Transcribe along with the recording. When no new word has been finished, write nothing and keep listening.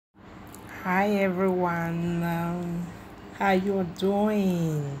Hi everyone, how you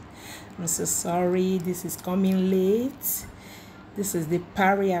doing? I'm so sorry this is coming late. This is the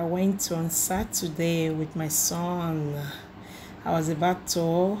party I went to on Saturday with my son. I was about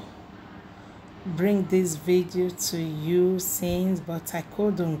to bring this video to you since, but I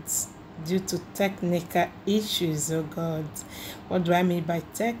couldn't due to technical issues. Oh God, what do I mean by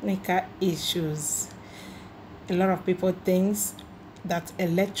technical issues? A lot of people think that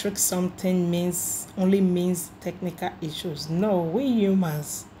electric something only means technical issues. No, we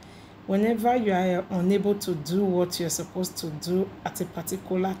humans, whenever you are unable to do what you're supposed to do at a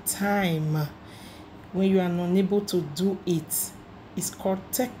particular time, when you are unable to do it, it's called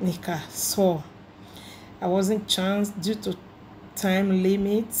technical. So I wasn't chance due to time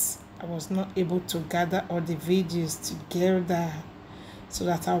limits. I was not able to gather all the videos together so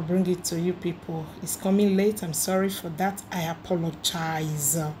that I'll bring it to you people. It's coming late. I'm sorry for that. I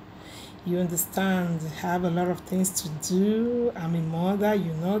apologize. You understand, I have a lot of things to do. I'm a mother,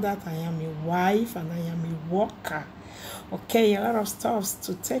 you know that. I am a wife and I am a worker. Okay, a lot of stuff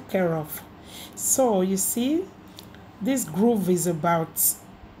to take care of. So you see, this groove is about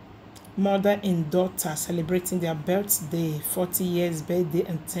mother and daughter celebrating their birthday, 40 years birthday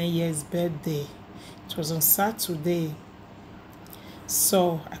and 10 years birthday. It was on Saturday.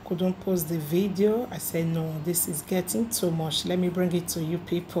 So I couldn't post the video. I said, no, this is getting too much. Let me bring it to you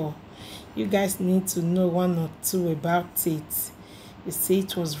people. You guys need to know one or two about it. You see,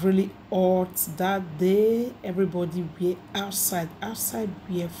 it was really hot that day. Everybody were outside. Outside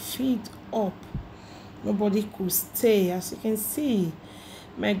we were filled up. Nobody could stay. As you can see,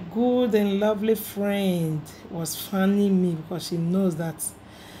 my good and lovely friend was fanning me because she knows that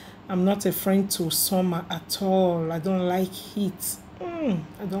I'm not a friend to summer at all. I don't like heat.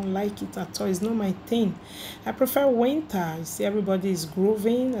 I don't like it at all. It's not my thing. I prefer winter. You see, everybody is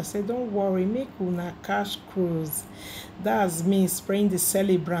grooving. I said, don't worry, make una cash cruise. That's me spraying the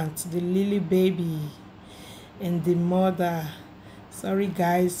celebrant, the lily baby, and the mother. Sorry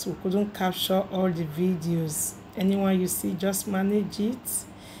guys, we couldn't capture all the videos. Anyone you see, just manage it.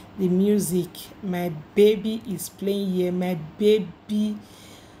 The music, my baby is playing here. My baby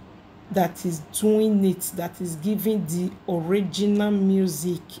that is doing it, that is giving the original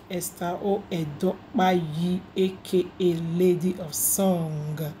music, Esther O. Edokpayi, aka Lady of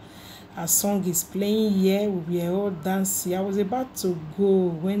Song. Her song is playing here. We are all dancing. I was about to go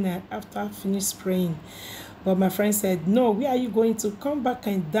when after I finished praying, but my friend said, no, where are you going to? Come back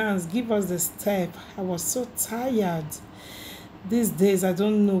and dance, give us the step. I was so tired. These days, I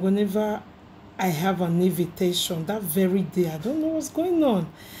don't know, whenever I have an invitation, that very day, I don't know what's going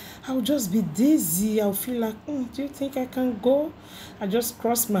on. I'll just be dizzy. I'll feel like, do you think I can go? I just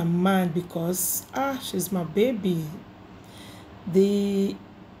crossed my mind because, she's my baby. The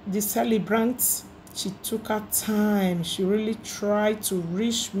celebrant, she took her time. She really tried to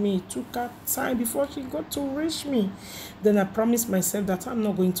reach me. Took her time before she got to reach me. Then I promised myself that I'm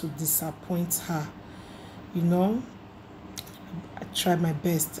not going to disappoint her. You know, I tried my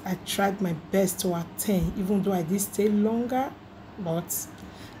best. I tried my best to attend, even though I did stay longer, but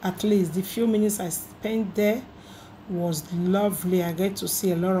at least the few minutes I spent there was lovely. I get to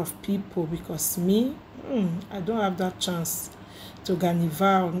see a lot of people because me, I don't have that chance to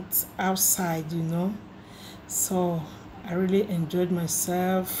carnival outside, you know. So I really enjoyed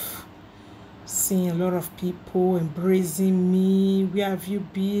myself, seeing a lot of people embracing me. Where have you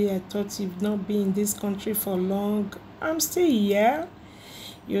been? I thought you've not been in this country for long. I'm still here,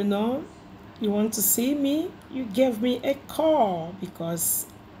 you know. You want to see me? You gave me a call because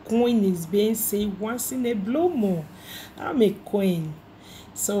queen is being said once in a blue moon. I'm a queen.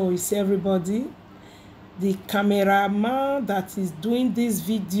 So you see, everybody, the cameraman that is doing this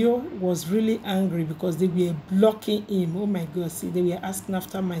video was really angry because they were blocking him. Oh my God, see, they were asking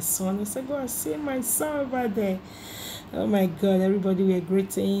after my son. I said, go and see my son over there. Oh my God, everybody were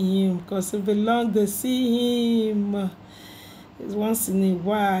greeting him because it belonged to see him. It's once in a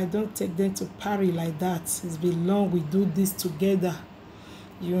while. I don't take them to party like that. It's been long we do this together.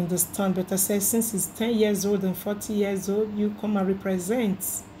 You understand? But I said, since he's 10 years old and 40 years old, you come and represent.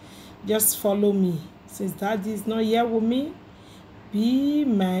 Just follow me. Since daddy is not here with me, be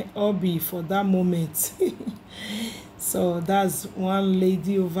my hobby for that moment. So that's one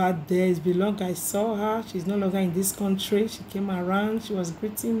lady over there. It's been long I saw her. She's no longer in this country. She came around. She was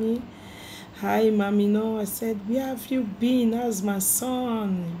greeting me. Hi, mommy. No, I said, where have you been? How's my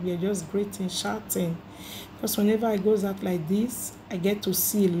son? We are just greeting, shouting. Because whenever I go out like this, I get to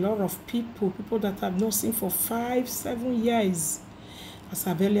see a lot of people that I've not seen for 5-7 years. As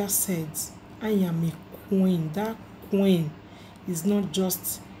I've earlier said, I am a queen. That queen is not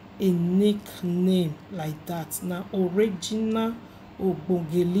just a nickname like that. Now original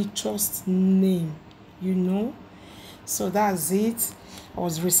ogbongelicious name, you know. So that's it. I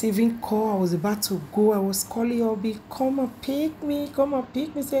was receiving call. I was about to go. I was calling Obi, come and pick me, come and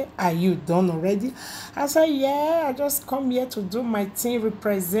pick me. Say, are you done already? I said, yeah, I just come here to do my thing,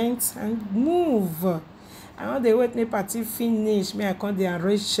 represent and move. I know they wait me party finish. Me, I can't dey arrange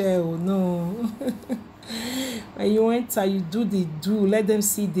Rachel. No. When you enter, you do the do. Let them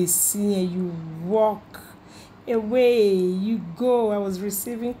see the see, and you walk away. You go. I was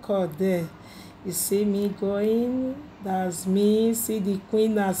receiving call there. You see me going, that's me. See the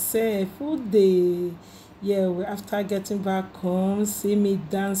queen herself. Who dey? Yeah, after getting back home, see me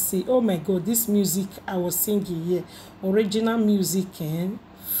dancing. Oh my God, this music I was singing here, original music,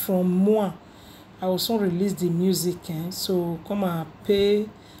 from moi. I also release the music, so come and pay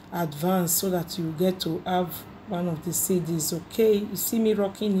advance so that you get to have one of the CDs. Okay, you see me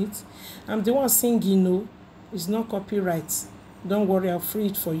rocking it. I'm the one singing. No, it's not copyright. Don't worry, I'll free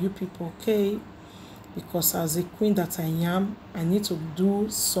it for you people. Okay, because as a queen that I am, I need to do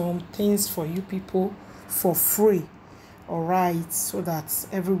some things for you people for free. All right, so that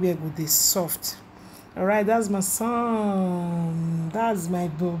everywhere will be soft. All right, that's my song. That's my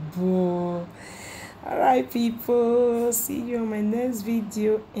bobo. All right, people, see you on my next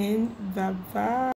video, and bye bye.